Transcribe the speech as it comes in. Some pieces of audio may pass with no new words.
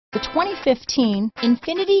The 2015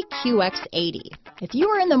 INFINITI QX80. If you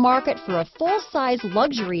are in the market for a full-size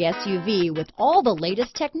luxury SUV with all the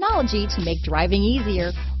latest technology to make driving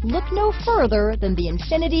easier, look no further than the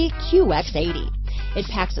INFINITI QX80. It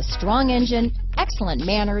packs a strong engine, excellent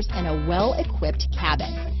manners, and a well-equipped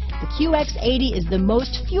cabin. The QX80 is the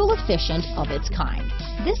most fuel-efficient of its kind.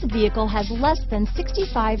 This vehicle has less than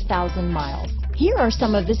 65,000 miles. Here are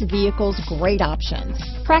some of this vehicle's great options: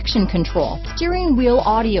 traction control, steering wheel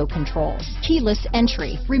audio controls, keyless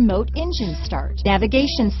entry, remote engine start,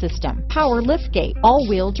 navigation system, power liftgate,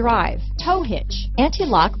 all-wheel drive, tow hitch,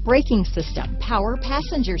 anti-lock braking system, power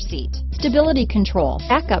passenger seat, stability control,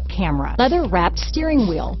 backup camera, leather-wrapped steering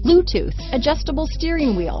wheel, Bluetooth, adjustable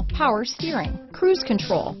steering wheel, power steering, cruise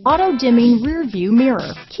control, auto-dimming rear view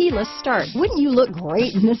mirror, keyless start. Wouldn't you look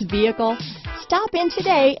great in this vehicle? Stop in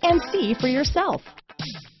today and see for yourself.